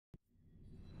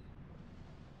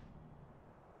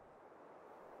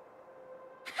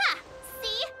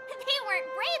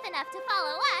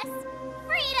follow us,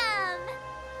 freedom!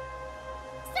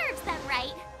 Serves them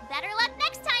right. Better luck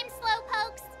next time,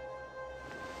 slowpokes.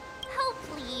 Oh,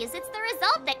 please, it's the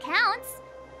result that counts.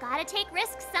 Gotta take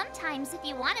risks sometimes if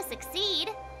you want to succeed.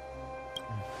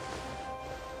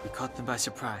 We caught them by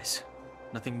surprise.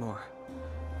 Nothing more.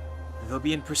 They'll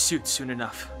be in pursuit soon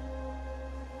enough.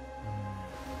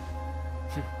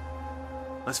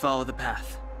 Let's follow the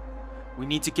path. We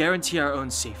need to guarantee our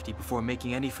own safety before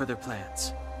making any further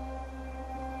plans.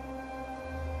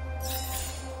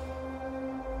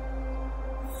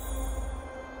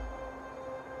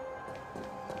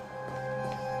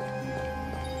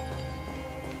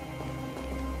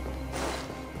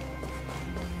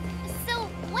 So,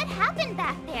 what happened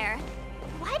back there?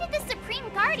 Why did the Supreme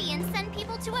Guardian send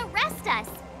people to arrest us?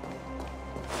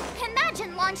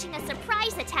 Imagine launching a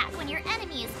surprise attack when your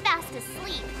enemy is fast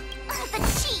asleep. Ugh, the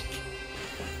cheek!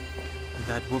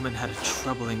 That woman had a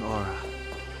troubling aura.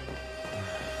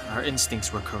 Our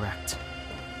instincts were correct.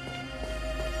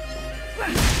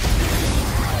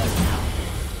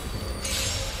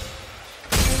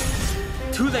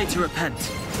 Too late to repent.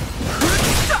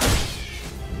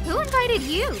 Who invited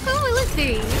you? Who will it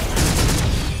be?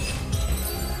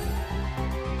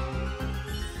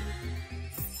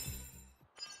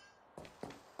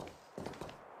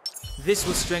 This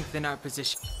will strengthen our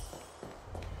position.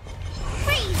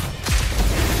 Freeze!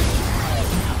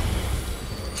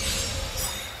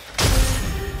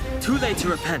 Too late to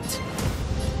repent.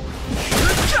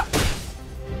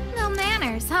 No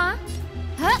manners, huh?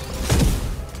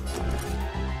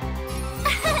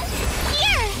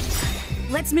 Here!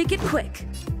 Let's make it quick.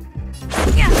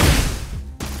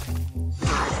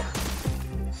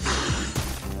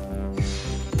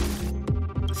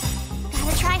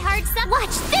 Gotta try hard some.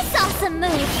 Watch this awesome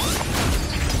move!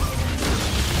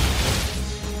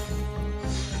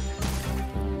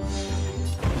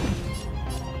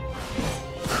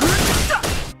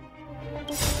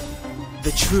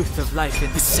 The truth of life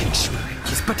in the sanctuary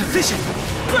is but a vision.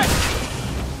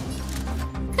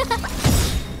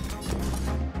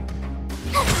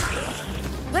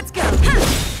 Let's go.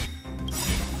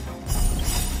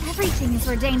 Everything is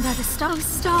ordained by the stars.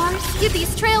 Stars, give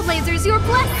these trailblazers your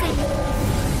blessing.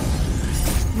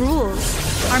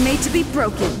 Rules are made to be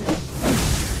broken.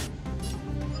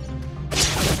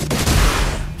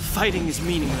 Fighting is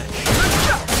meaningless.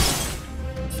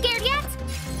 Scared yet?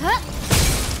 Phew!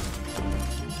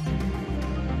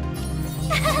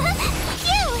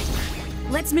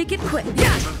 Let's make it quick.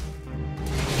 Gotta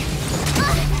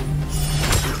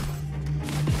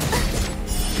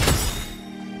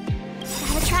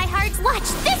try hard. Watch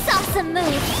this awesome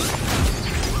move!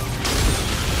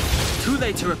 Too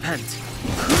late to repent.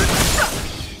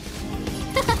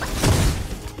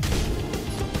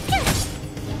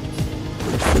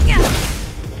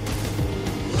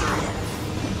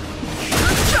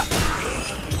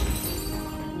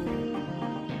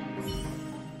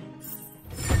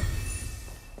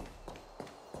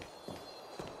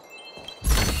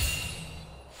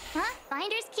 Huh?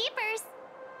 Finders keepers.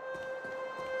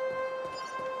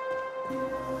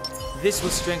 This will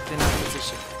strengthen our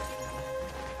position.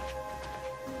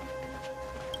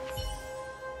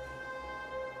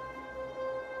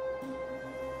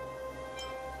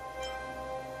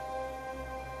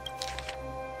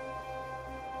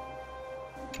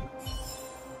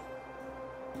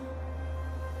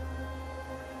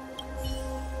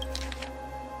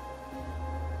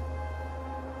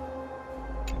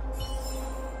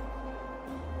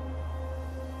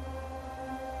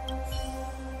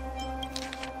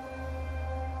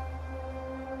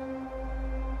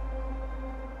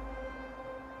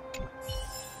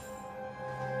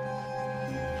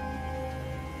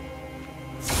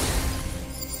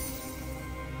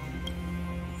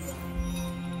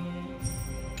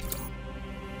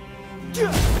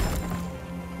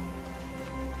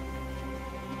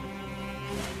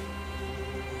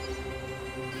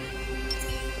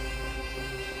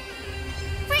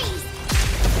 Freeze!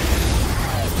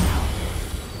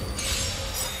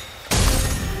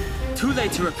 Too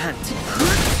late to repent. Who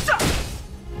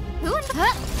in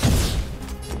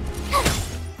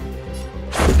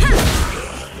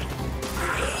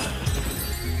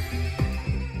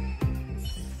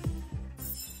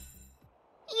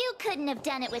You couldn't have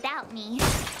done it without me.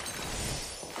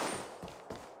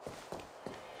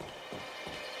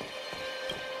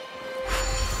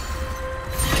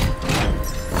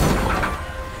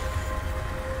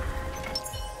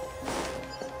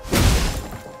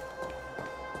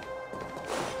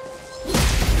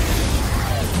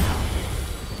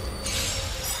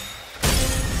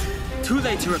 Too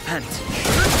late to repent.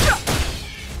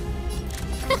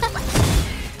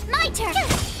 My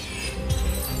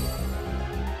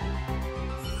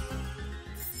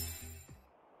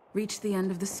Reach the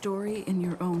end of the story in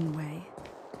your own way.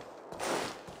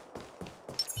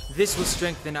 This will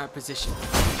strengthen our position.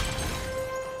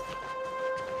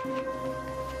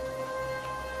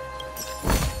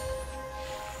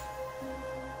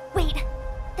 Wait,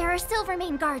 there are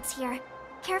Silvermane guards here.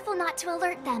 Careful not to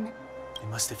alert them. They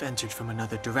must have entered from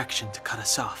another direction to cut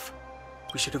us off.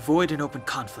 We should avoid an open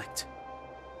conflict.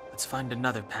 Let's find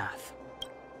another path.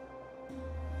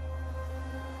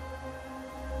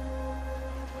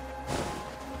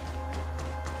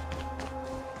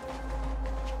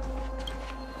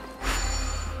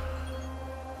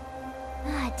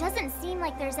 It doesn't seem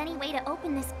like there's any way to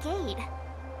open this gate.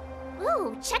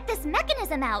 Ooh, check this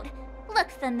mechanism out. Look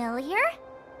familiar?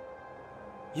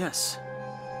 Yes.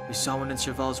 We saw one in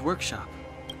Serval's workshop.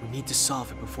 We need to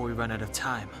solve it before we run out of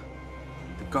time.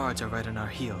 The guards are right on our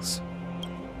heels.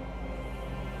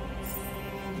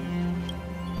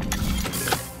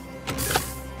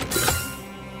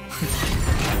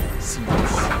 Seems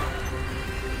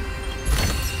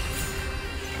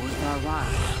worth our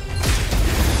while.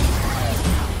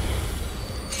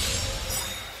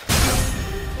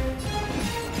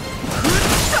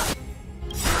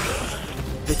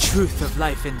 The truth of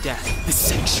life and death. The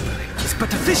sanctuary is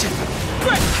but a vision.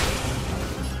 Break!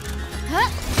 Huh?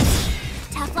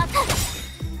 Tough luck.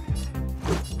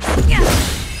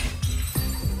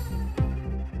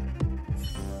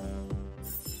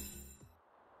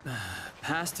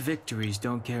 Past victories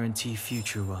don't guarantee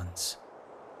future ones.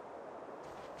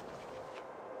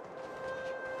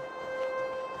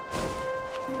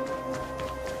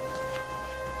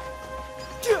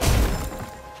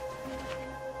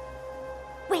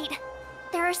 Wait,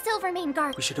 there are Silvermane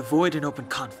guards. We should avoid an open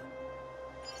conflict.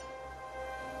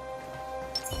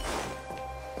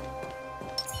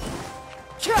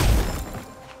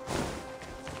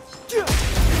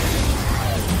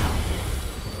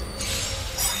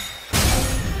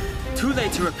 Too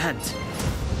late to repent.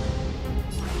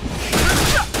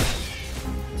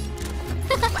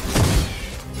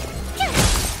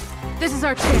 This is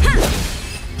our chance.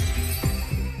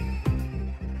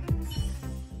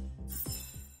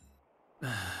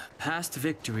 Past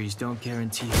victories don't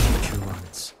guarantee future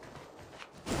ones.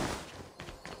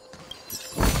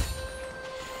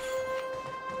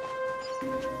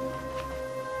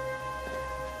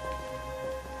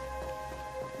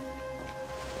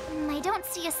 I don't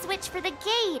see a switch for the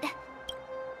gate.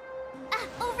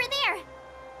 Over there.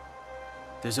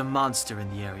 There's a monster in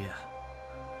the area.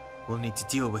 We'll need to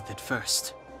deal with it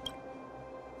first.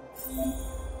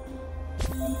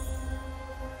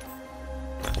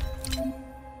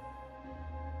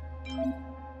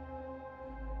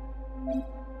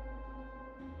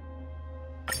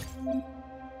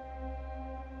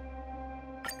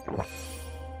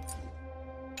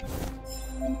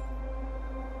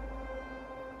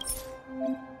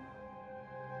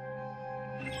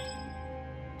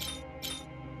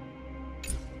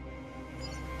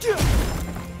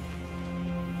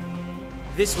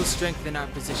 This will strengthen our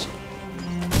position.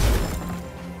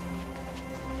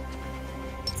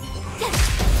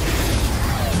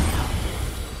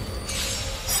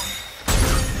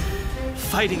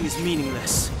 Fighting is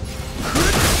meaningless.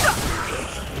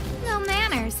 No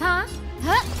manners, huh?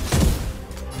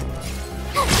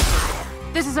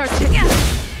 This is our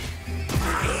chance.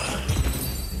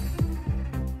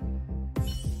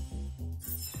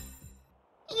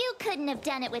 You couldn't have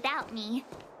done it without me.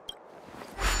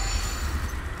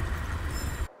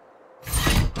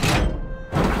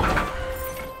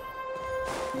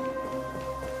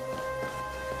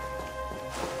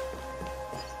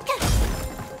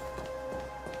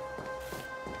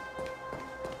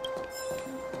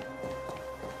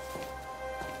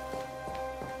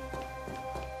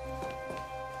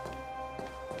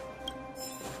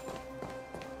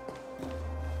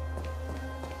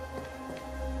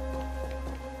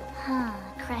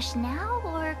 Crush now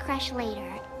or crush later?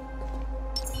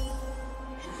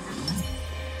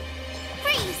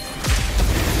 Freeze!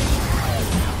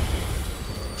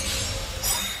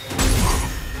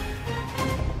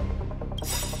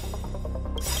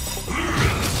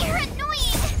 You're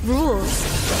annoying!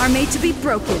 Rules are made to be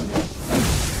broken.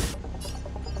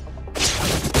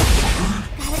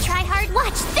 Gotta try hard.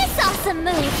 Watch this awesome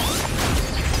move!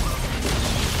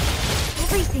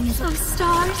 Everything is... Oh,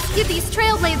 stars, give these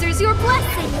trailblazers your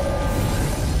blessing!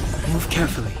 Move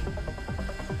carefully.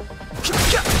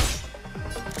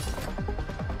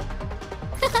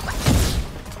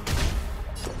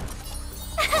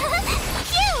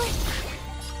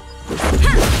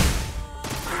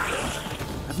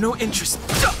 I've no interest.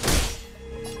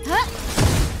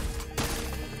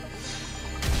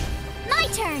 My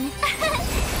turn!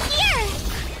 Here!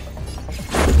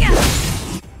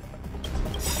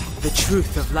 The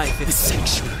truth of life in the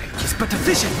sanctuary is but a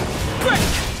vision. Break!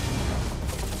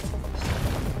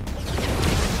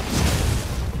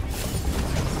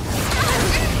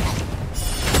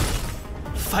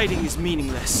 Fighting is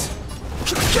meaningless.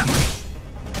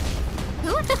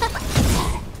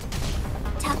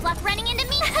 Tough luck running into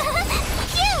me.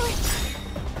 Phew!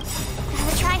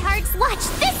 Gotta try hard. Watch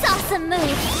this awesome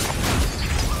move.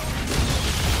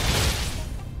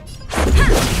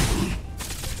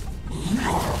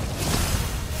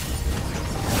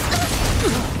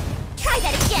 Try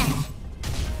that again.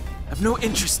 I've no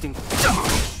interest in.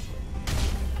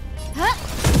 Huh?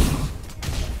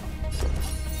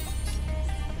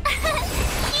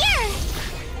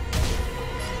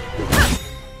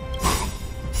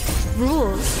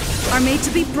 Rules are made to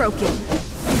be broken.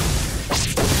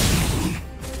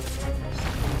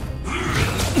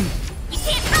 You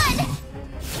can't run!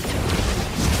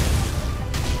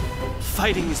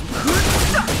 Fighting is. Who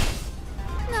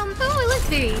will it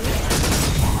be?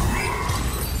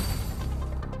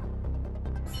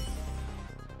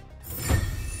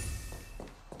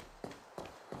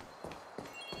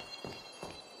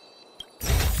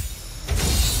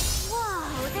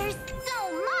 Whoa, there's so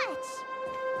much!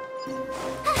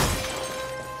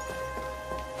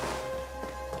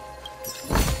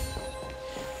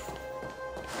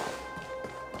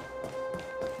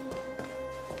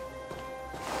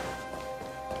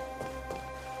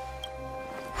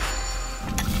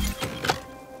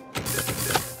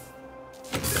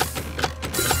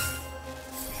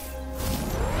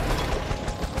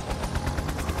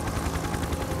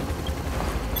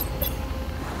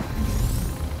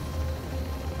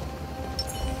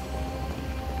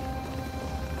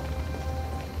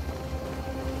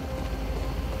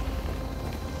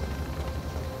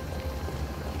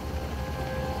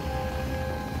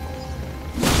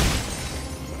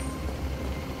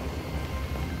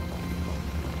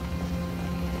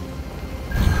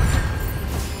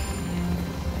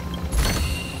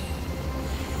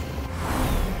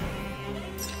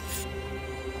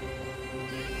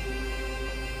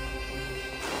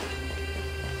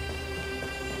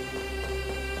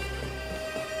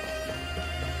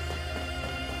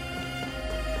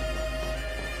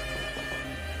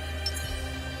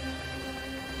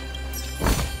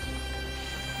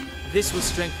 This will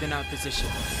strengthen our position.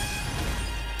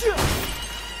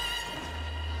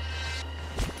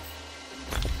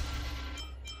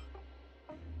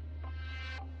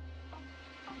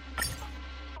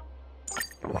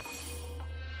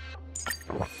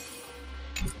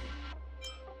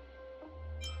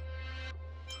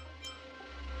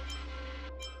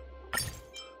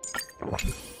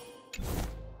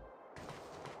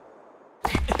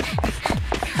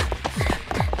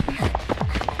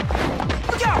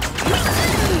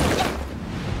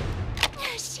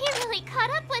 She really caught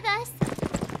up with us.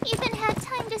 Even had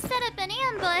time to set up an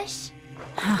ambush.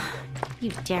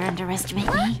 You dare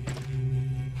underestimate me?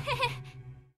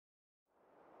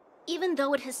 Even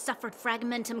though it has suffered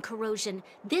fragmentum corrosion,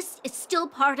 this is still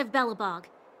part of Belobog.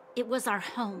 It was our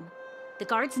home. The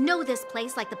guards know this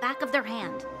place like the back of their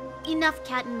hand. Enough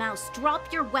cat and mouse.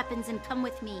 Drop your weapons and come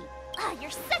with me. Ah,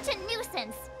 you're such a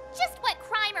nuisance. Just what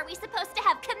crime are we supposed to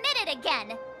have committed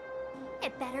again?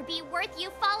 It better be worth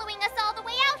you following us all the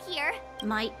way out here.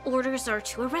 My orders are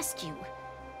to arrest you.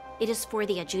 It is for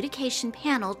the adjudication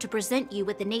panel to present you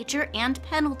with the nature and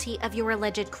penalty of your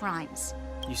alleged crimes.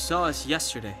 You saw us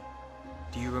yesterday.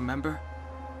 Do you remember?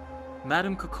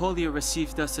 Madame Cocolia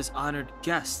received us as honored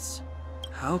guests.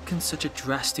 How can such a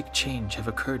drastic change have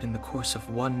occurred in the course of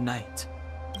one night?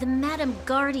 The Madam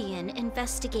Guardian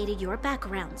investigated your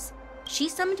backgrounds. She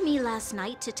summoned me last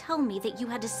night to tell me that you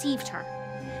had deceived her.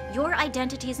 Your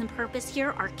identities and purpose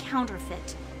here are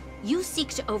counterfeit. You seek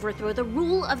to overthrow the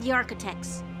rule of the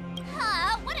architects.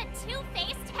 Huh, what a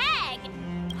two-faced hag!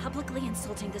 Publicly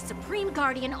insulting the Supreme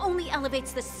Guardian only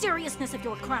elevates the seriousness of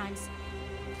your crimes.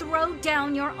 Throw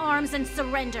down your arms and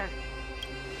surrender.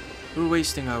 We're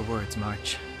wasting our words,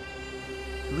 March.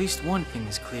 At least one thing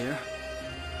is clear.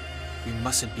 We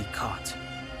mustn't be caught.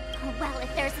 Oh, well,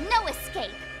 if there's no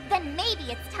escape, then maybe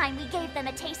it's time we gave them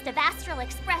a taste of Astral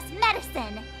Express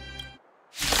medicine.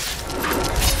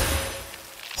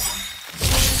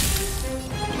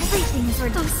 Everything is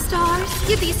those stars.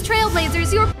 Give these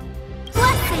trailblazers your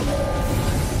Blessing!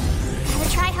 Gotta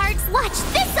try hard. Watch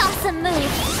this awesome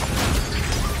move!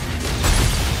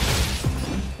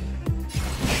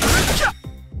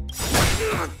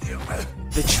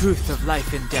 The truth of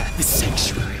life and death, the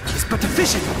sanctuary, is but a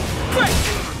vision. Break!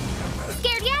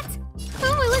 Scared yet?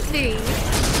 Who will it be?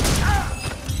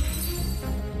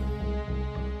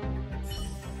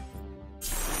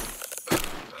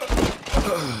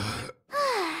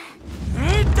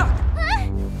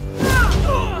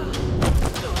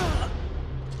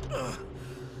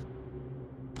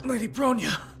 Lady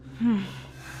Bronya.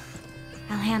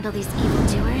 I'll handle these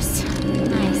evildoers.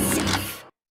 Nice.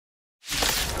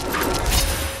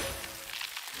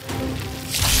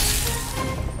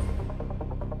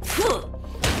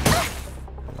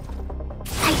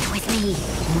 Fight with me.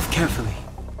 Move carefully.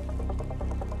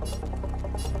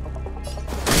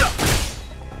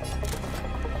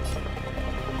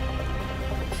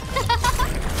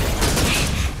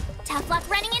 Tough luck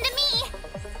running into me.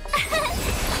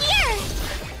 Here.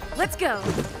 Let's go.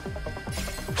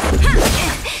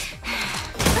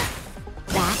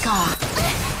 Back off.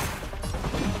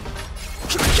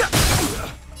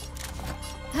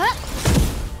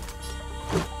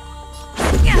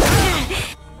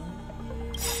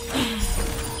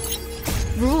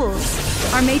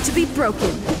 Rules are made to be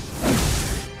broken.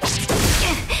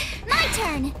 My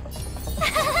turn.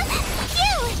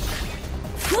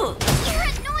 You're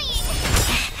annoying.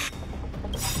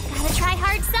 Gotta try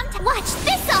hard sometime. Watch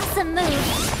this awesome move.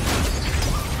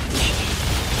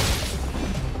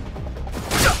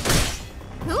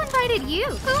 Who invited you?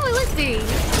 Who will it be?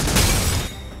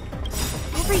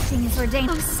 Everything is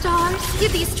ordained. Oh, stars,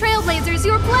 give these trailblazers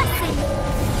your blessing.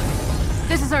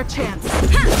 This is our chance.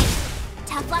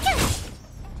 Tough luck.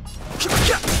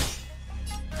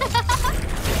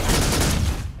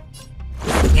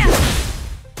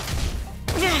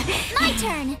 My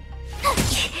turn.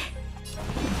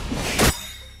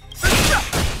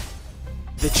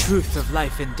 The truth of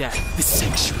life and death. The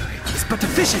sanctuary is but a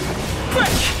vision. Break!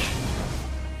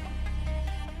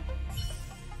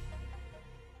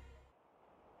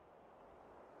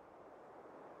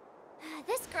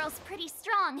 This girl's pretty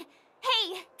strong.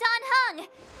 Hey, Don Hung!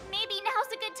 Maybe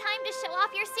now's a good time to show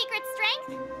off your secret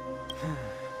strength?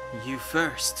 You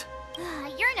first.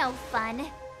 You're no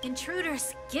fun.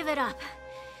 Intruders, give it up.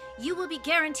 You will be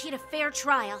guaranteed a fair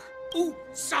trial. Ooh,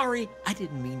 sorry. I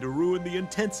didn't mean to ruin the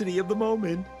intensity of the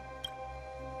moment.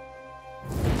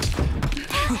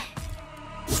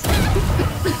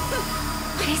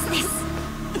 What is this?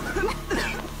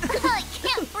 I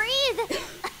can't breathe.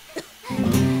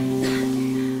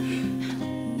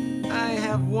 I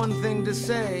have one thing to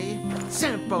say.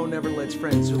 Sampo never lets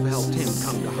friends who've helped him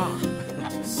come to harm.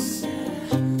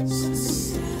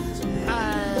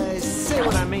 I say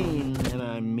what I mean, and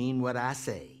I mean what I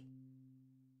say.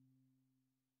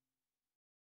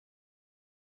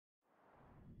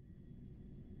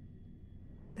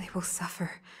 They will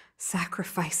suffer,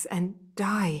 sacrifice, and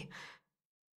die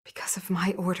because of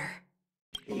my order.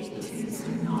 It is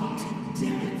not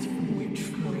death which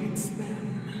frees them.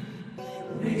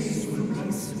 They will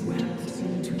be swept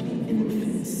into the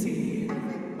infancy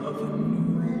of a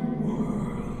new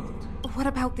world. What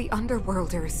about the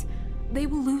Underworlders? They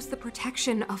will lose the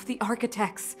protection of the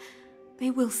architects.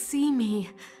 They will see me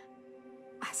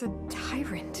as a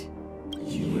tyrant.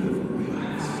 You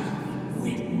have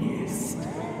witnessed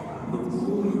the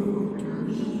world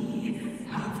we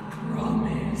have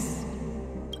promised.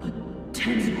 A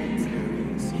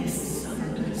temporary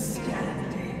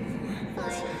misunderstanding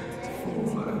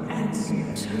for an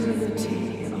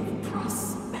eternity of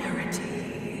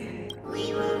prosperity.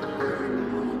 We will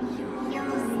honor your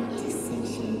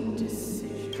decision.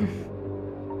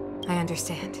 I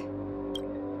understand.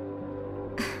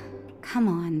 Come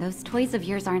on, those toys of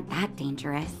yours aren't that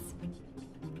dangerous.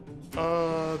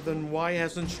 Then why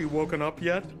hasn't she woken up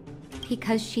yet?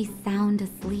 Because she's sound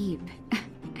asleep.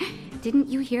 Didn't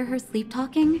you hear her sleep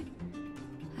talking?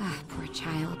 Ah, poor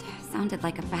child. Sounded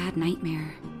like a bad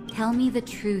nightmare. Tell me the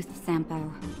truth, Sampo.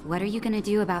 What are you gonna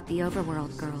do about the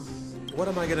Overworld girl? What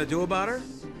am I gonna do about her?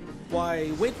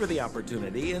 Why, wait for the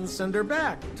opportunity and send her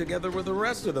back, together with the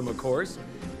rest of them, of course.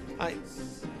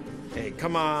 Hey,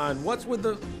 come on, what's with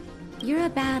the... You're a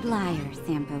bad liar,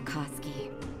 Sampo Koski.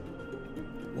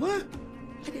 What?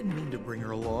 I didn't mean to bring her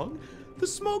along. The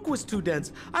smoke was too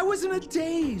dense. I was in a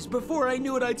daze. Before I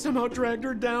knew it, I'd somehow dragged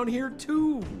her down here,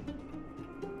 too.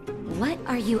 What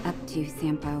are you up to,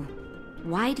 Sampo?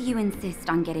 Why do you insist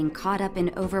on getting caught up in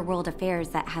overworld affairs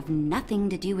that have nothing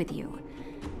to do with you?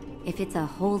 If it's a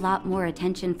whole lot more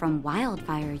attention from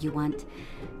Wildfire you want,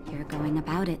 you're going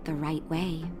about it the right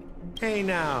way. Hey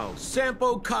now,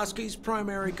 Sampo Koski's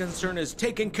primary concern is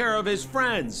taking care of his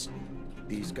friends.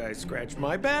 These guys scratched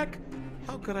my back.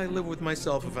 How could I live with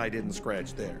myself if I didn't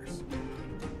scratch theirs?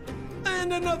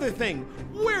 And another thing,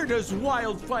 where does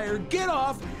Wildfire get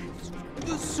off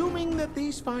assuming that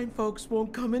these fine folks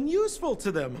won't come in useful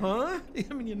to them, huh?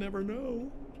 I mean, you never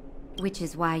know. Which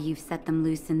is why you've set them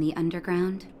loose in the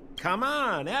underground? come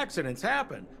on, accidents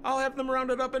happen. I'll have them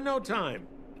rounded up in no time.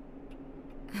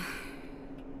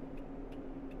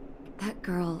 That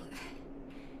girl...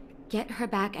 Get her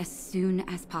back as soon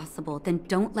as possible, then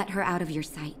don't let her out of your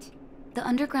sight. The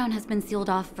Underground has been sealed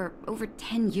off for over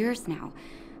 10 years now.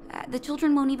 The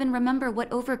children won't even remember what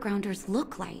Overgrounders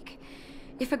look like.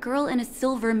 If a girl in a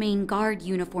Silvermane Guard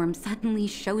uniform suddenly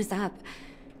shows up,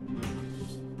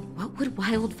 what would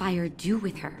Wildfire do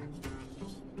with her?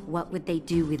 What would they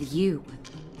do with you?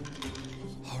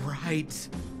 All right,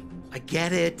 I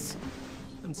get it.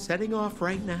 I'm setting off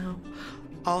right now.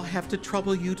 I'll have to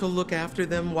trouble you to look after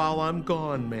them while I'm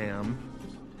gone, ma'am.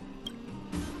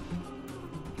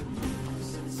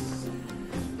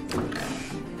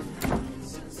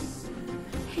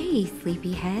 Hey,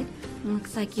 sleepyhead.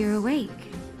 Looks like you're awake.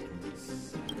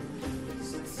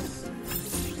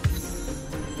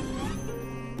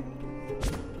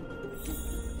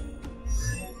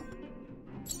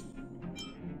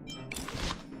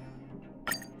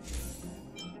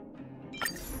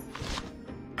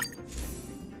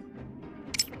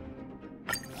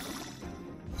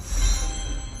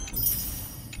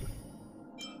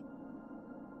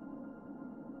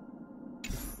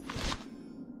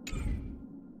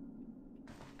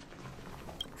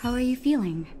 How are you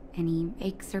feeling? Any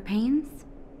aches or pains?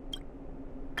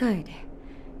 Good.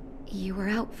 You were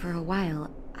out for a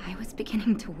while. I was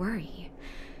beginning to worry.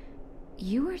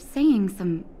 You were saying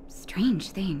some strange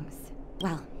things.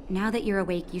 Well, now that you're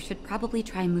awake, you should probably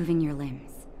try moving your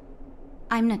limbs.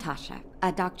 I'm Natasha,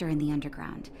 a doctor in the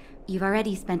Underground. You've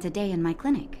already spent a day in my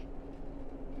clinic.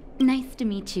 Nice to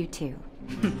meet you, too.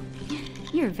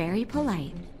 You're very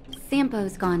polite.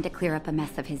 Sampo's gone to clear up a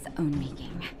mess of his own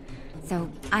making. So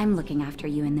I'm looking after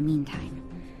you in the meantime.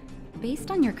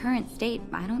 Based on your current state,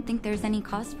 I don't think there's any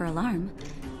cause for alarm.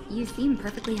 You seem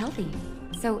perfectly healthy.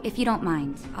 So if you don't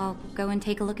mind, I'll go and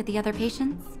take a look at the other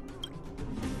patients.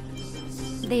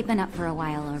 They've been up for a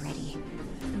while already.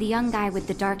 The young guy with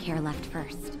the dark hair left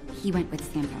first. He went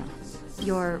with Sampo.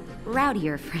 Your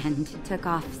rowdier friend took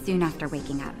off soon after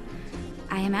waking up.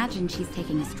 I imagine she's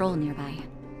taking a stroll nearby.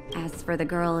 As for the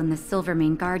girl in the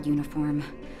Silvermane Guard uniform,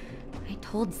 I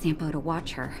told Sampo to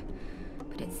watch her,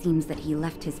 but it seems that he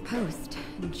left his post,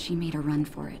 and she made a run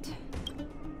for it.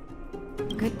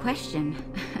 Good question.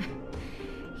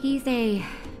 He's a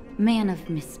man of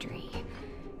mystery.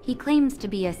 He claims to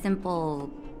be a simple,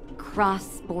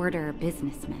 cross-border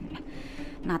businessman.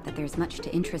 Not that there's much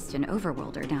to interest an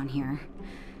Overworlder down here.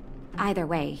 Either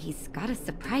way, he's got a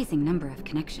surprising number of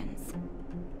connections.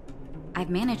 I've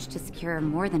managed to secure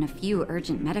more than a few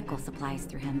urgent medical supplies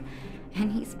through him, and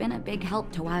he's been a big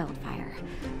help to Wildfire.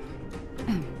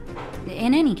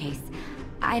 In any case,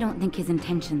 I don't think his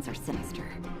intentions are sinister.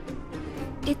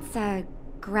 It's a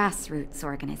grassroots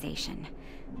organization.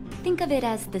 Think of it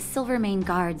as the Silvermane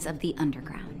Guards of the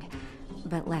Underground,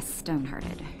 but less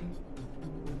stone-hearted.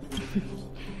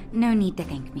 No need to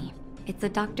thank me. It's a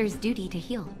doctor's duty to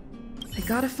heal. I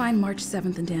gotta find March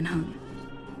 7th in Dan Hung.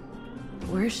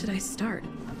 Where should I start?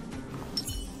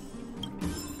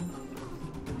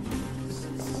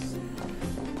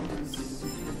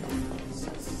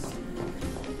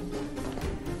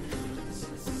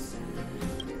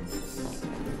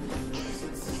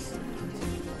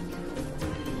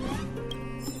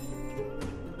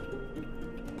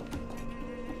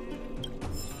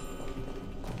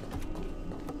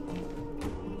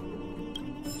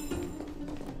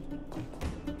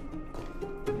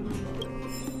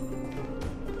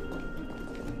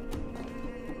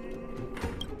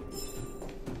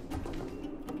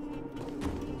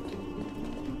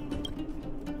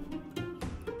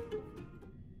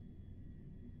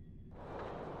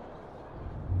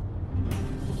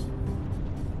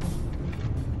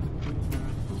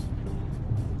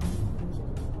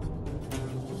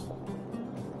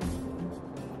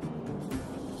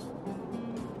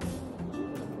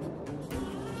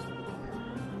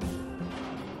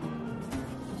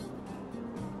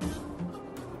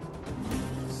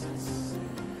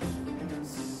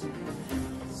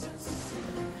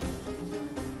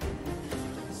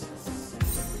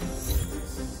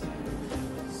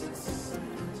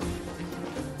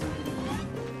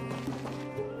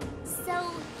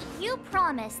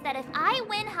 Promise that if I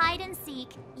win hide and seek,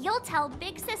 you'll tell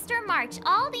Big Sister March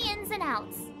all the ins and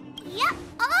outs. Yep,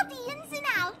 all the ins and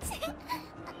outs.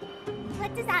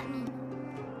 What does that mean?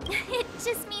 It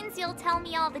just means you'll tell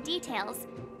me all the details.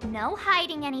 No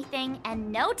hiding anything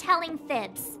and no telling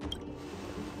fibs.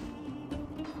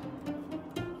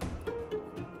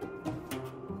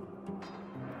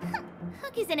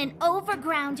 Hook isn't an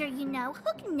overgrounder, you know.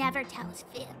 Hook never tells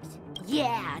fibs.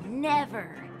 Yeah,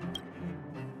 never.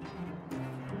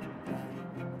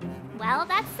 Well,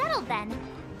 that's settled then.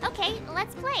 Okay,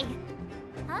 let's play.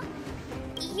 Huh?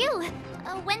 You!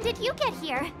 When did you get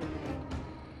here?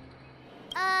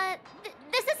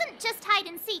 This isn't just hide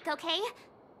and seek, okay?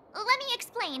 Let me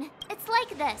explain. It's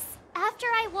like this. After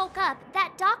I woke up,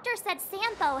 that doctor said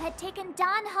Sampo had taken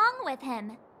Dan Hong with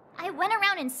him. I went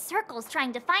around in circles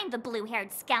trying to find the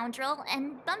blue-haired scoundrel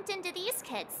and bumped into these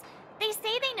kids. They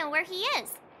say they know where he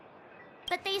is.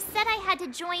 But they said I had to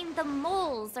join the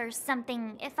moles or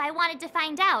something if I wanted to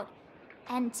find out.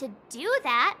 And to do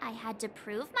that, I had to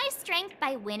prove my strength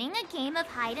by winning a game of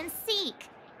hide and seek.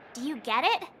 Do you get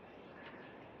it?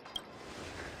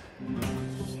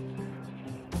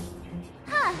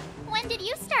 Huh, when did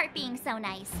you start being so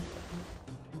nice?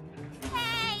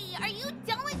 Hey, are you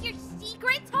done with your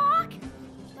secret talk?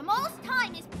 The most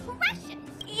time is precious.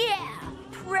 Yeah,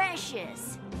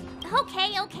 precious.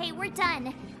 Okay, we're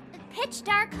done. Pitch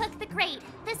Dark Hook the Great.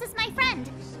 This is my friend.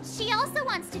 She also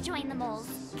wants to join the moles.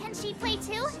 Can she play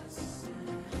too?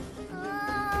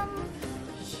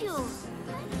 Sure.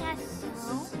 I guess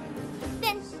so.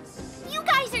 Then, you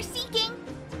guys are seeking.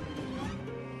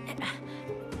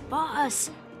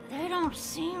 Boss, they don't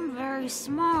seem very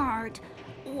smart.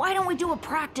 Why don't we do a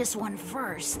practice one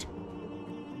first?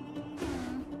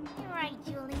 You're right,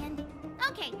 Julian.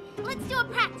 Okay, let's do a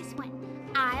practice one.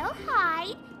 I'll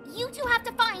hide. You two have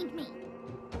to find me.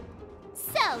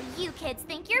 So, you kids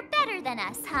think you're better than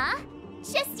us, huh?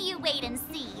 Just you wait and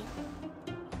see.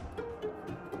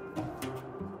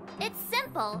 It's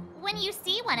simple. When you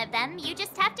see one of them, you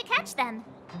just have to catch them.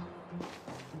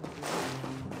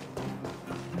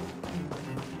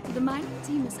 The mining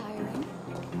team is hiring.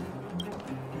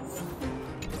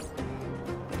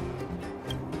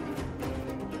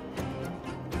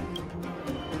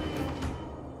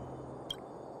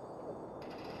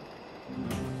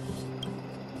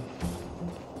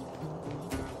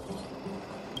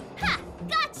 Ha!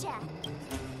 Gotcha!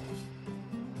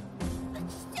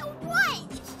 So what?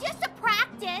 It's just a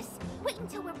practice. Wait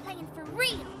until we're playing for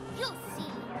real. You'll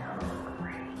see.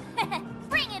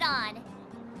 Bring it on!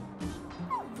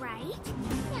 All right.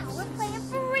 Now we're playing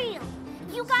for real.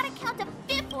 You gotta count to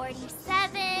 50.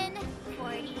 47,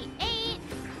 48,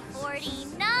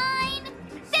 49,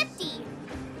 50!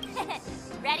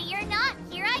 Ready or not,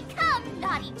 here I come,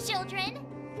 naughty children!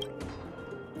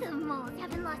 The moles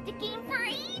haven't lost a game for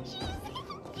ages.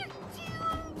 You're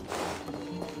doomed.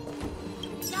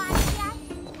 Gotcha.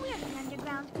 We're the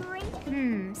underground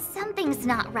great. Something's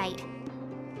not right.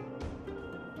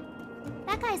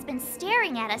 That guy's been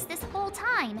staring at us this whole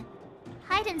time.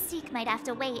 Hide and seek might have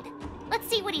to wait. Let's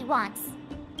see what he wants.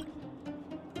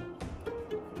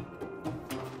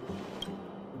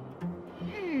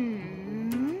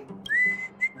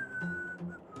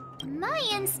 My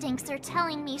instincts are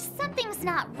telling me something's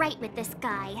not right with this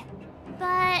guy.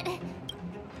 But...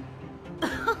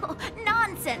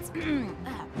 Nonsense!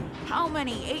 How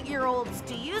many 8-year-olds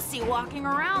do you see walking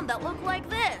around that look like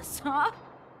this, huh?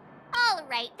 All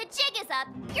right, the jig is up.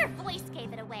 Your voice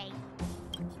gave it away.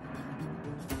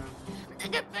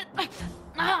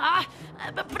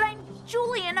 But I'm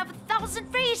Julian of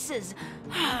 1,000 Faces.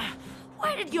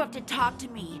 Why did you have to talk to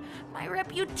me? My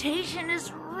reputation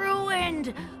is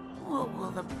ruined. What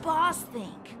will the boss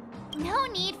think? No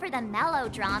need for the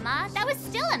melodrama. That was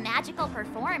still a magical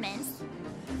performance.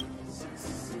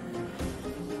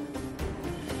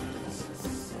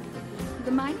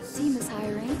 The mining team is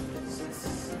hiring.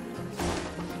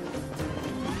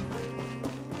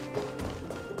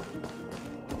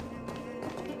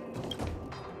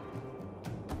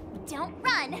 Don't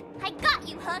run! I got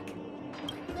you, Hook!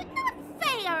 Not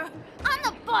fair! I'm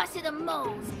the boss of the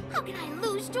moles. How can I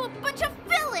lose to a bunch of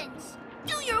villains?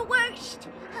 Do your worst.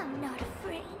 I'm not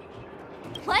afraid.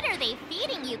 What are they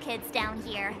feeding you kids down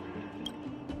here?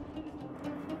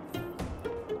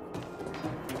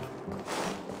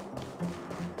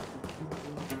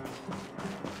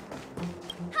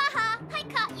 Haha, I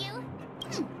caught you!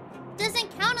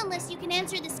 Doesn't count unless you can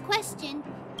answer this question.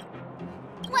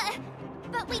 What?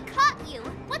 But we caught you!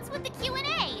 What's with the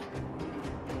Q&A?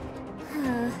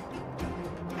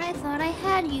 I thought I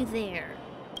had you there.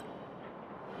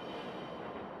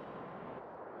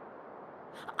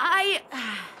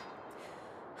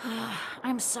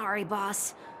 I'm sorry,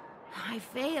 boss. I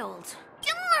failed.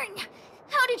 Darn!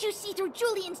 How did you see through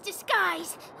Julian's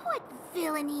disguise? What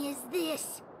villainy is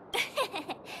this?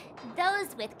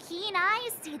 Those with keen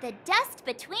eyes see the dust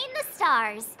between the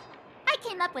stars. I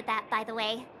came up with that, by the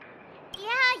way.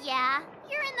 Yeah,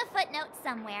 you're in the footnotes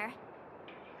somewhere.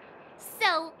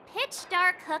 So, Pitch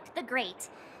Dark Hook the Great.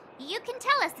 You can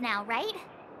tell us now, right?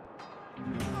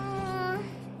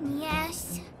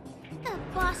 Yes. The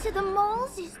boss of the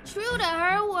moles is true to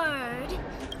her word.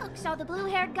 Hook saw the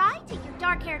blue-haired guy take your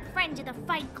dark-haired friend to the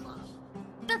fight club.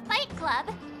 The Fight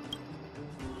Club?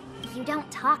 You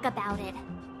don't talk about it.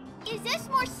 Is this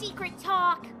more secret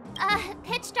talk?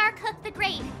 Pitch Dark Hook the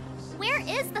Great. Where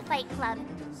is the Fight Club?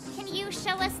 Can you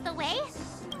show us the way?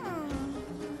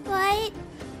 But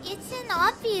it's an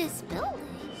obvious building.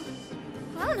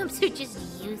 Grown-ups are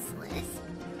just useless.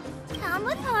 Come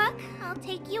with Hook, I'll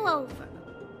take you over.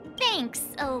 Thanks,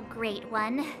 oh great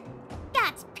one.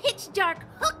 That's Pitch Dark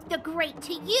Hook the Great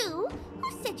to you.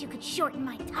 Who said you could shorten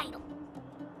my title?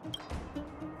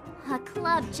 A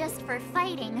club just for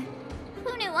fighting.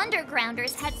 Who knew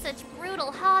undergrounders had such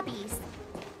brutal hobbies?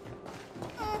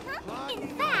 In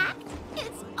fact,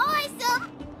 it's awesome!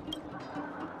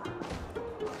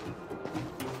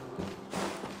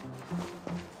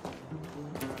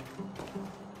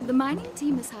 The mining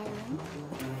team is hiring.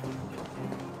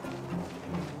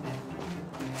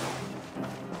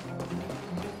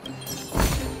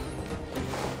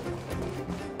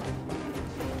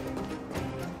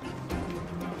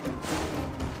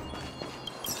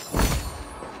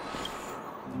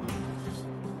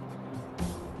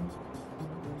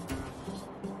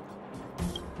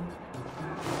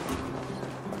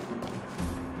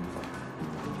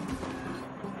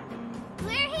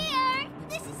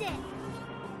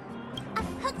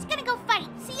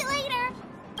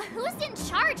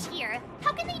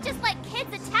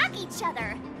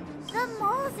 The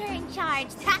moles are in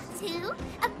charge, that too.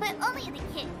 But only the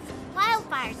kids.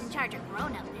 Wildfire's in charge of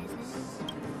grown-up business.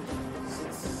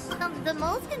 The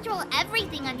moles control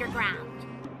everything underground.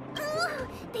 Ooh,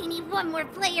 they need one more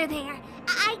player there.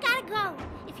 I gotta go.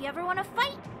 If you ever want to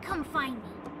fight, come find me.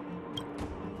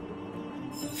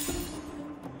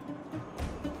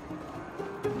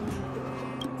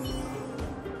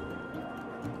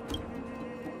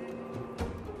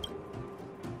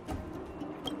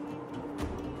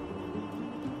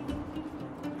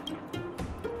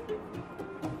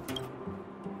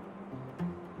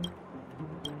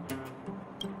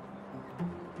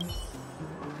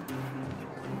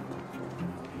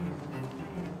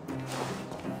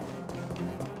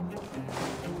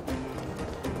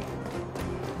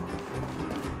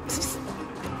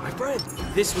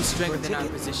 This will strengthen our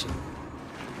position.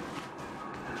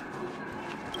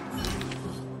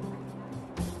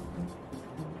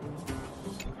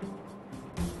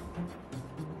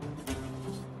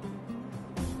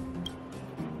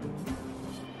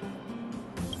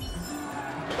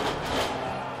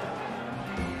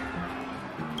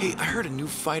 Hey, I heard a new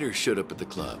fighter showed up at the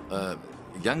club.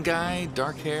 Young guy,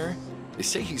 dark hair. They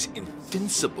say he's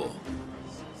invincible.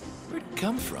 Where'd he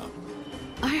come from?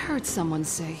 I heard someone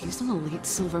say he's an elite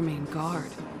Silvermane guard.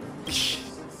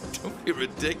 Don't be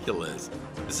ridiculous.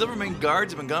 The Silvermane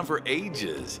guards have been gone for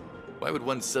ages. Why would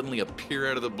one suddenly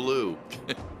appear out of the blue?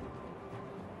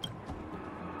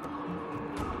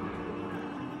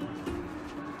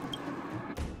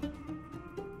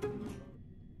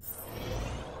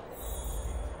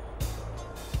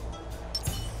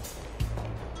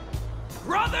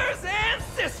 Brothers and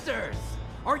sisters!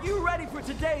 Are you ready for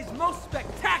today's most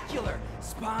spectacular,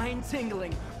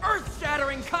 spine-tingling,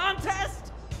 earth-shattering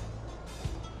contest?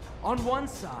 On one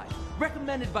side,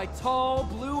 recommended by tall,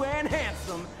 blue, and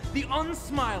handsome, the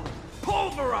unsmiling,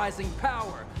 pulverizing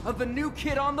power of the new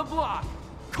kid on the block,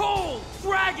 Cold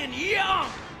Dragon Young!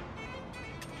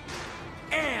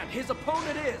 And his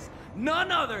opponent is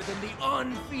none other than the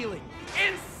unfeeling,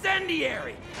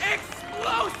 incendiary,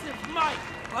 explosive might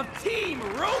of Team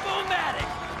Robomatic!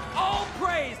 All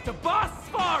praise to Boss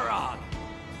Svarog!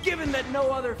 Given that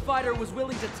no other fighter was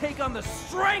willing to take on the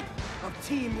strength of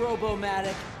Team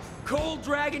Robomatic, Cold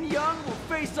Dragon Young will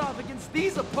face off against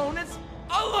these opponents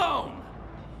alone!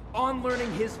 On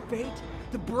learning his fate,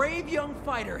 the brave young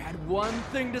fighter had one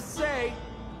thing to say: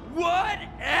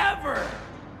 whatever!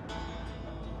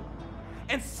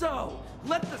 And so,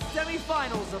 let the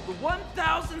semifinals of the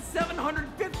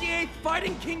 1,758th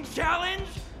Fighting King Challenge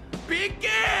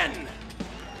begin!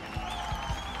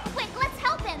 Quick, let's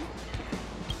help him!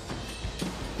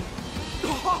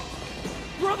 Oh,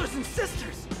 brothers and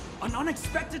sisters, an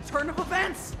unexpected turn of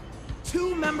events!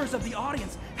 Two members of the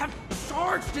audience have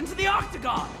charged into the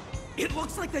octagon! It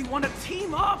looks like they want to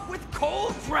team up with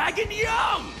Cold Dragon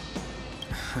Young!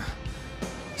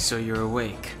 So you're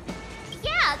awake.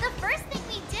 Yeah, the first thing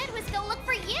we did was go look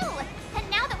for you! And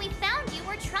now that we found you,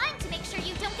 we're trying to make sure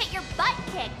you don't get your butt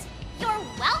kicked! You're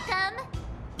welcome!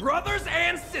 Brothers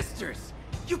and sisters,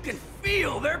 you can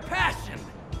feel their passion!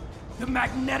 The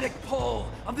magnetic pull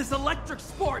of this electric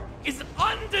sport is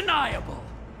undeniable!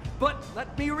 But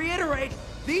let me reiterate,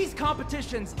 these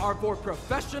competitions are for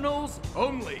professionals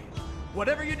only.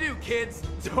 Whatever you do, kids,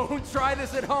 don't try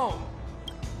this at home.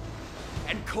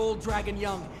 And Cold Dragon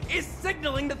Young is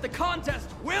signaling that the contest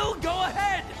will go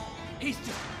ahead. He's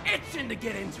just itching to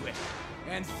get into it.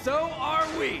 And so are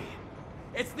we.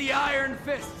 It's the Iron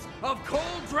Fists of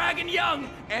Cold Dragon Young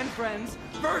and friends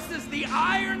versus the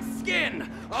Iron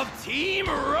Skin of Team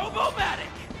Robomatic.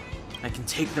 I can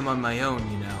take them on my own,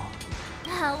 you know.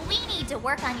 Oh, we need to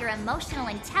work on your emotional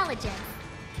intelligence.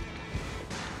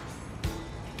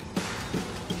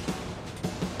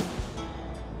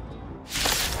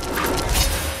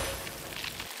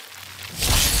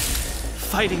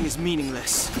 Fighting is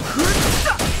meaningless.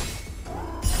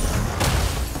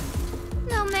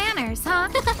 No manners, huh?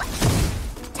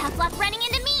 Tough luck running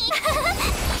into me!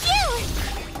 Phew!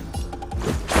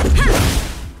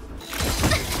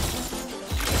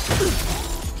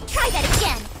 Try that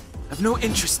again! I've no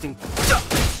interest in...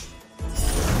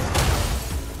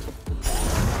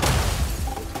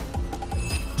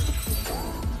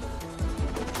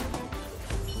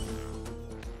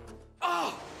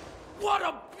 Oh, what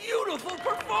a beautiful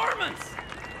performance!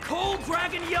 Cold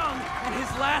Dragon Young and his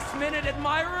last-minute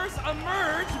admirers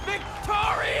emerge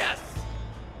victorious!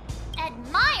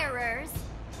 Admirers?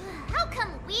 How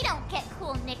come we don't get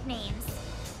cool nicknames?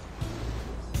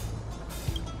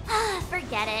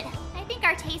 Forget it. I think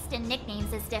our taste in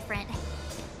nicknames is different.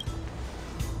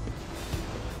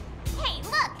 Hey,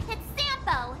 look! It's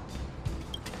Sampo!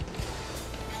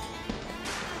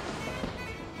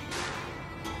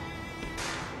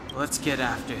 Let's get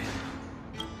after him.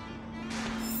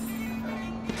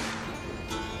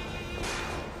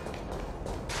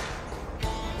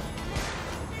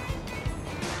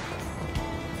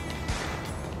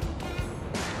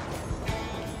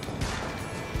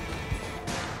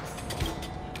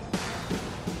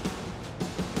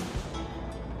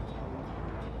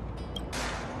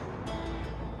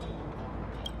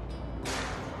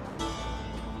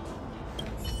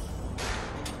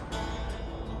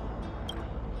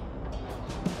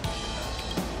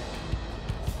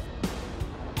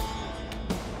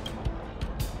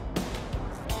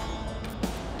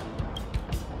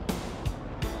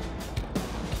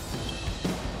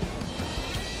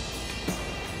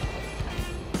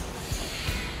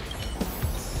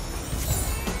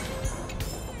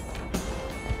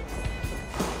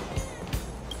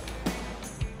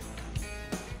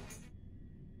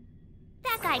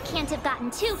 I can't have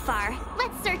gotten too far.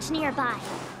 Let's search nearby.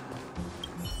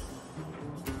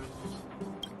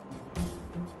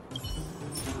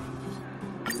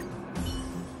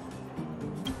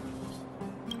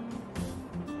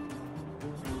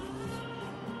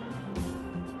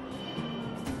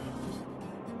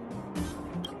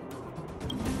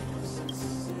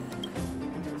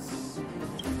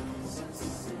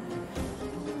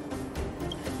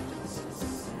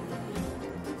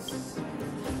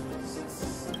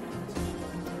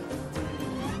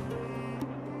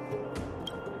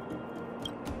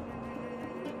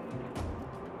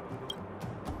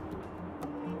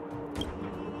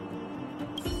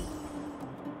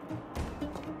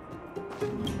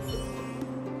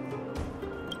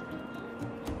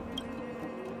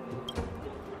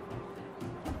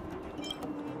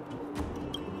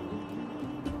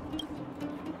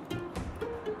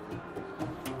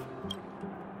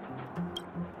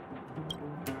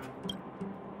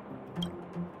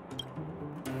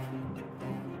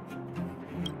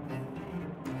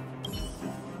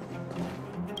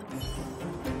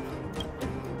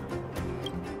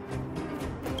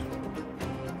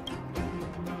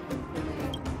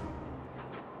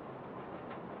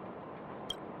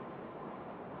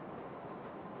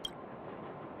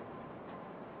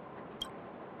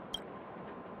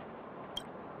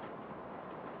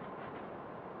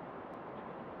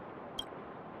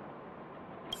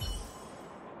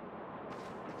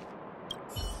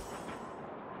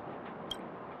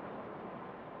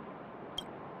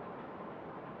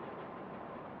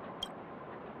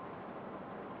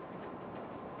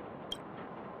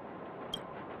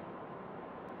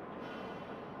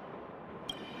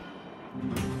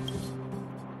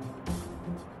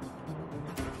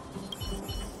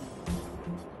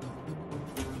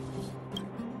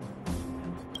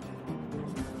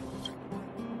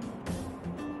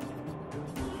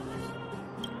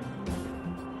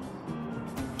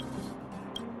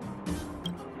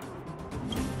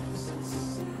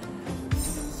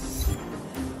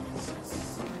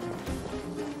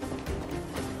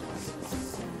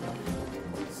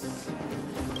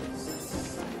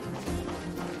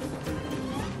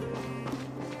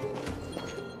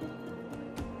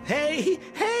 Hey,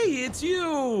 it's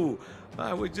you!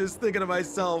 I was just thinking to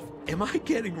myself, am I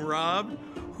getting robbed?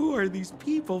 Who are these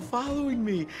people following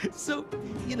me? So,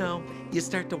 you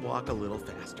start to walk a little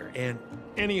faster. And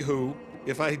anywho,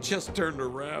 if I just turned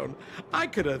around, I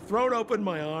could have thrown open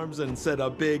my arms and said a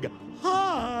big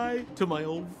hi to my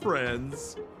old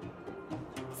friends.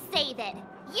 Save it.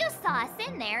 You saw us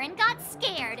in there and got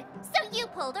scared, so you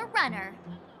pulled a runner.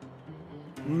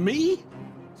 Me?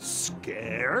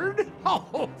 Scared?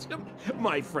 Oh,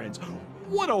 my friends,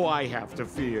 what do I have to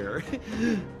fear?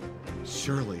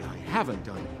 Surely I haven't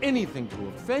done anything to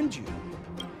offend you.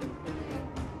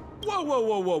 Whoa, whoa,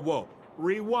 whoa, whoa, whoa.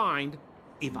 Rewind.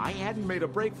 If I hadn't made a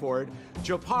break for it,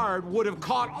 Japard would have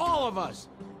caught all of us.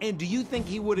 And do you think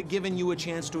he would have given you a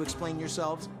chance to explain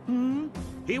yourselves?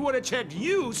 He would have checked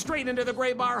you straight into the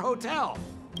Gray Bar Hotel.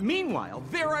 Meanwhile,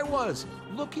 there I was,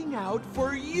 looking out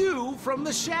for you from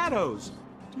the shadows.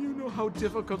 Do you know how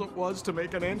difficult it was to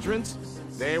make an entrance?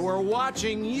 They were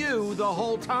watching you the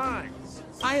whole time.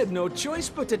 I had no choice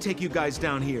but to take you guys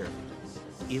down here.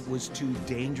 It was too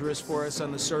dangerous for us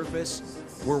on the surface.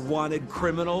 We're wanted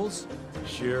criminals.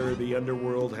 Sure, the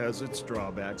Underworld has its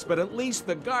drawbacks, but at least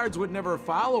the guards would never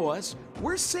follow us.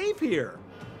 We're safe here.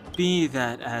 Be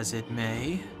that as it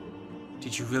may,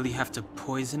 did you really have to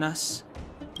poison us?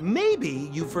 Maybe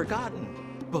you've forgotten,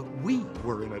 but we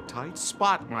were in a tight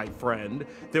spot, my friend.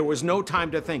 There was no time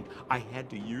to think. I had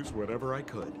to use whatever I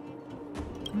could.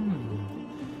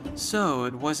 So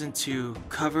it wasn't to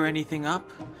cover anything up?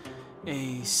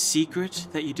 A secret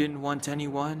that you didn't want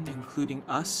anyone, including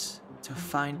us, to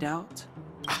find out?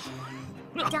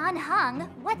 Don Hung,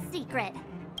 what secret?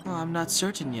 Well, I'm not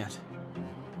certain yet.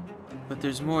 But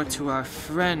there's more to our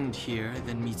friend here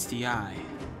than meets the eye.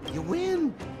 You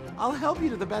win. I'll help you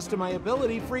to the best of my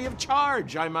ability, free of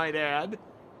charge, I might add.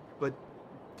 But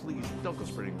please, don't go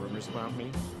spreading rumors about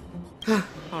me.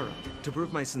 All right, to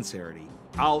prove my sincerity,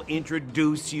 I'll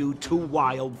introduce you to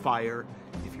Wildfire.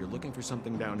 If you're looking for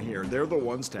something down here, they're the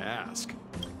ones to ask.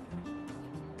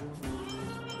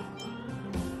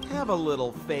 Have a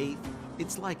little faith.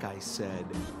 It's like I said,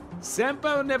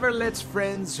 Senpo never lets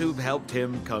friends who've helped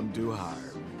him come to harm.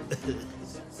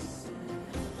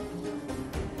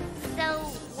 So,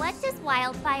 what does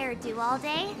Wildfire do all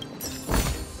day?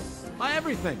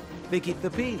 Everything. They keep the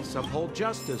peace, uphold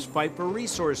justice, fight for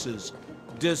resources,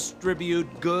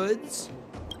 distribute goods.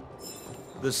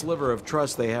 The sliver of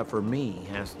trust they have for me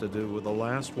has to do with the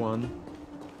last one.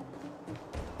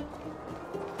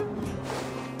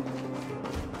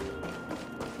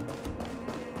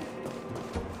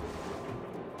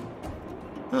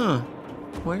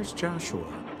 Where's Joshua?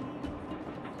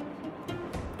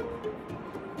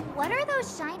 What are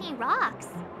those shiny rocks?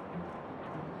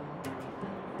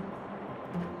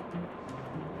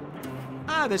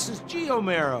 This is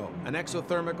geomarrow, an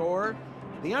exothermic ore.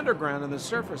 The underground and the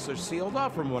surface are sealed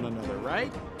off from one another,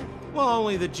 right? Well,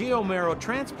 only the geomarrow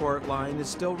transport line is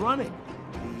still running.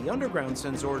 The underground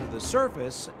sends ore to the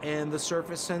surface, and the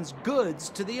surface sends goods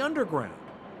to the underground.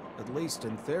 At least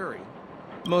in theory.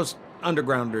 Most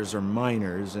undergrounders are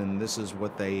miners, and this is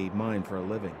what they mine for a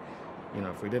living. You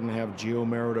know, if we didn't have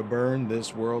geomarrow to burn,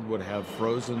 this world would have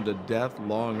frozen to death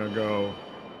long ago.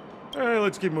 All right,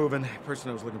 let's keep moving. The person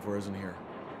I was looking for isn't here.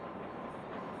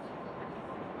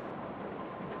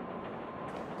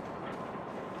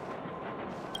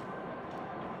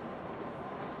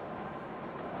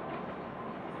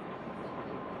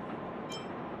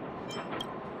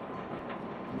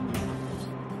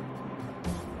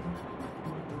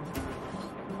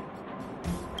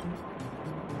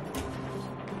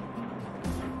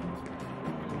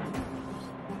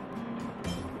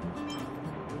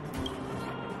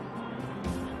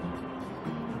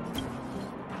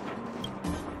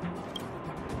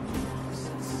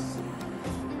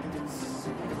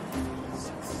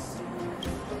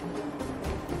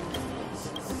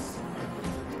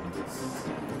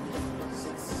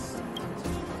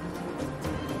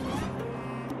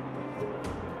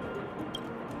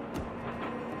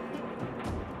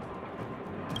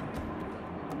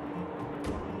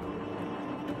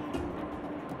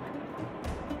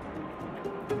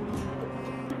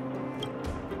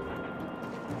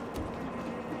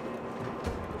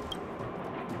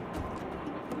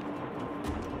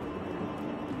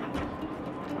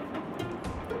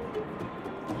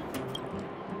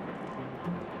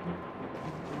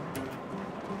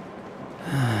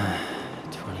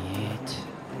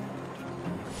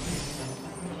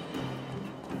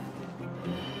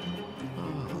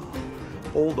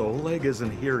 Old Oleg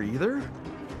isn't here either?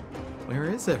 Where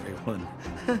is everyone?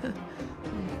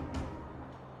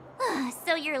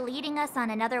 So you're leading us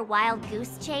on another wild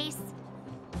goose chase?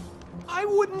 I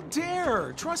wouldn't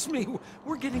dare. Trust me,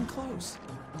 we're getting close.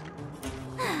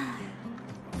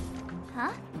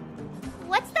 Huh?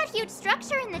 What's that huge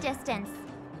structure in the distance?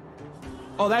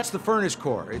 Oh, that's the furnace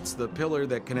core. It's the pillar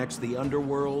that connects the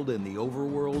Underworld and the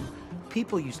Overworld.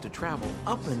 People used to travel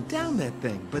up and down that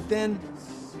thing, but then...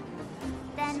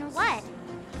 Then what?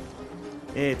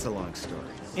 It's a long story.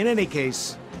 In any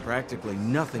case, practically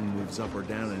nothing moves up or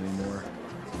down anymore.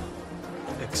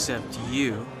 Except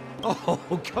you. Oh,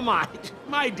 come on,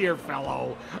 my dear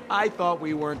fellow. I thought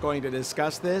we weren't going to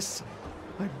discuss this.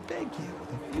 I beg you,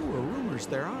 the fewer rumors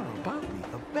there are about me,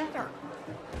 the better.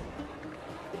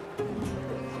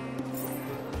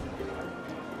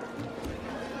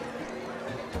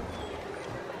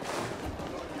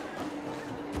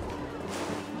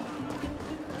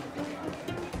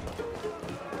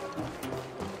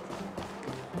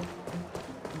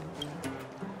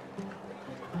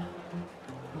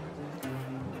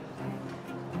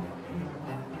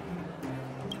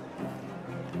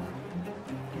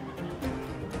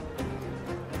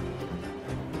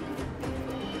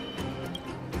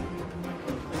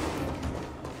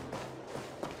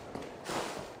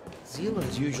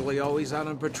 Zila's usually always out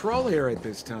on patrol here at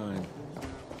this time.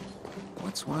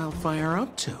 What's Wildfire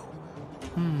up to?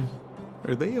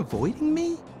 Are they avoiding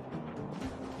me?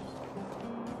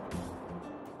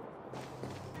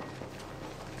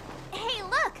 Hey,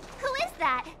 look! Who is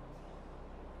that?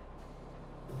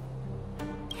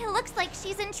 It looks like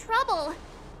she's in trouble.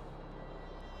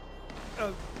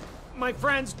 My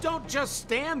friends, don't just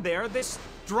stand there. This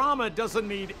drama doesn't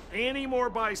need any more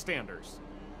bystanders.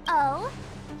 Oh?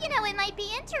 You know, it might be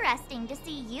interesting to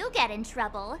see you get in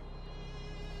trouble.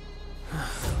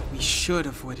 We should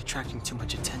avoid attracting too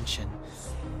much attention.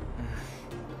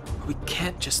 We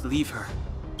can't just leave her.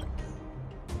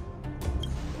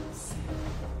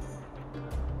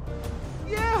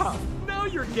 Yeah, now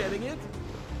you're getting it.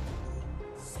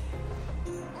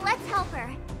 Let's help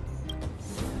her.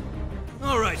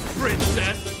 All right,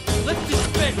 princess. Let's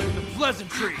dispense with the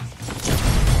pleasantries.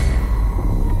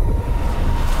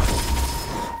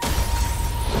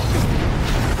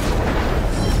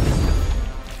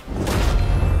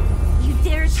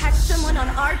 Attack someone on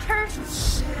our turf?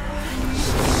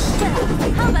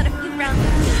 How about a few rounds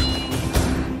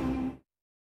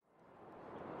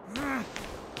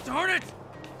of Darn it!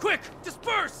 Quick,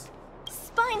 disperse!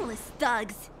 spineless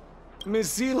thugs?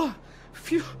 Miss Zila,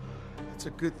 phew. It's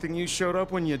a good thing you showed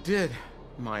up when you did.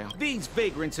 These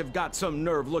vagrants have got some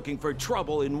nerve looking for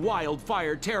trouble in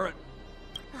Wildfire Terra.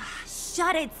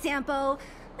 Shut it, Sampo.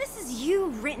 This is you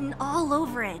written all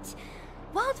over it.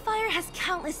 Wildfire has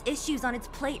countless issues on its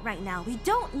plate right now. We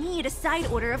don't need a side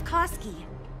order of Koski.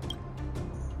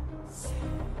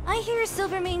 I hear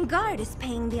Silvermane Guard is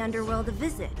paying the Underworld a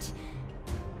visit.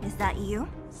 Is that you?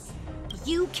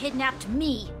 You kidnapped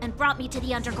me and brought me to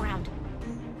the Underground.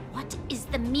 What is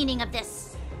the meaning of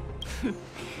this?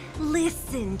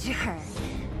 Listen to her.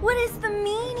 What is the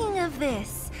meaning of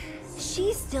this?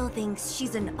 She still thinks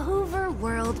she's an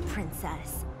overworld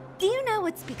princess. Do you know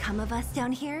what's become of us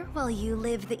down here while you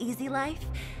live the easy life?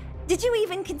 Did you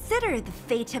even consider the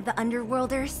fate of the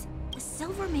Underworlders? The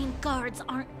Silvermane Guards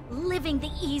aren't living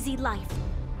the easy life.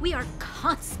 We are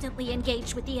constantly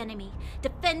engaged with the enemy,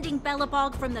 defending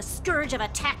Belobog from the scourge of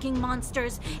attacking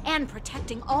monsters and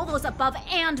protecting all those above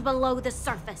and below the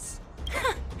surface.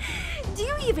 Do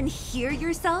you even hear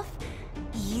yourself?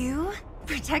 You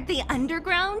protect the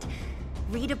underground?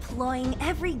 Redeploying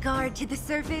every guard to the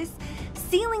surface?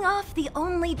 Sealing off the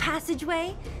only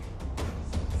passageway?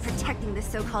 Protecting the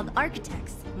so-called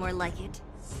architects, more like it.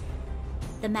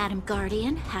 The Madam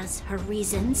Guardian has her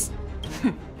reasons.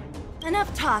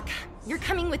 Enough talk. You're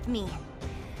coming with me.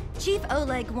 Chief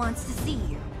Oleg wants to see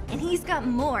you, and he's got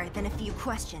more than a few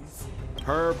questions.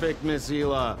 Perfect, Miss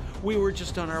Zila. We were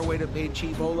just on our way to pay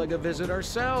Chief Oleg a visit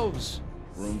ourselves.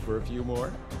 Room for a few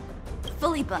more?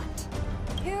 Fully booked.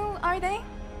 Who are they?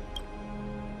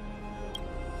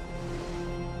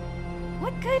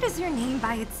 What good is your name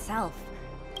by itself?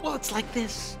 Well, it's like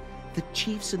this. The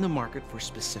chief's in the market for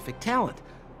specific talent.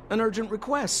 An urgent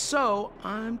request, so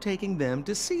I'm taking them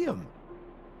to see him.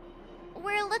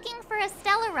 We're looking for a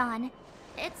Stellaron.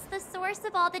 It's the source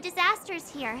of all the disasters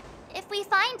here. If we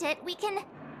find it, we can...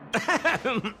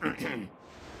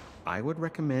 I would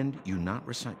recommend you not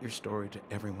recite your story to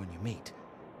everyone you meet.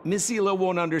 Miss Zila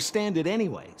won't understand it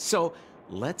anyway, so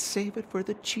let's save it for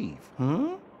the chief,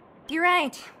 huh? You're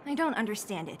right. I don't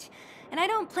understand it. And I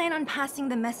don't plan on passing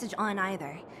the message on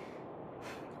either.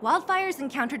 Wildfire's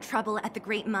encountered trouble at the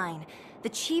Great Mine. The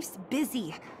chief's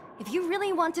busy. If you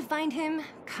really want to find him,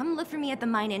 come look for me at the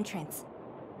mine entrance.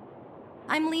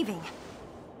 I'm leaving.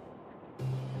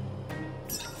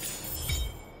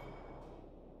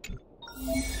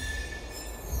 You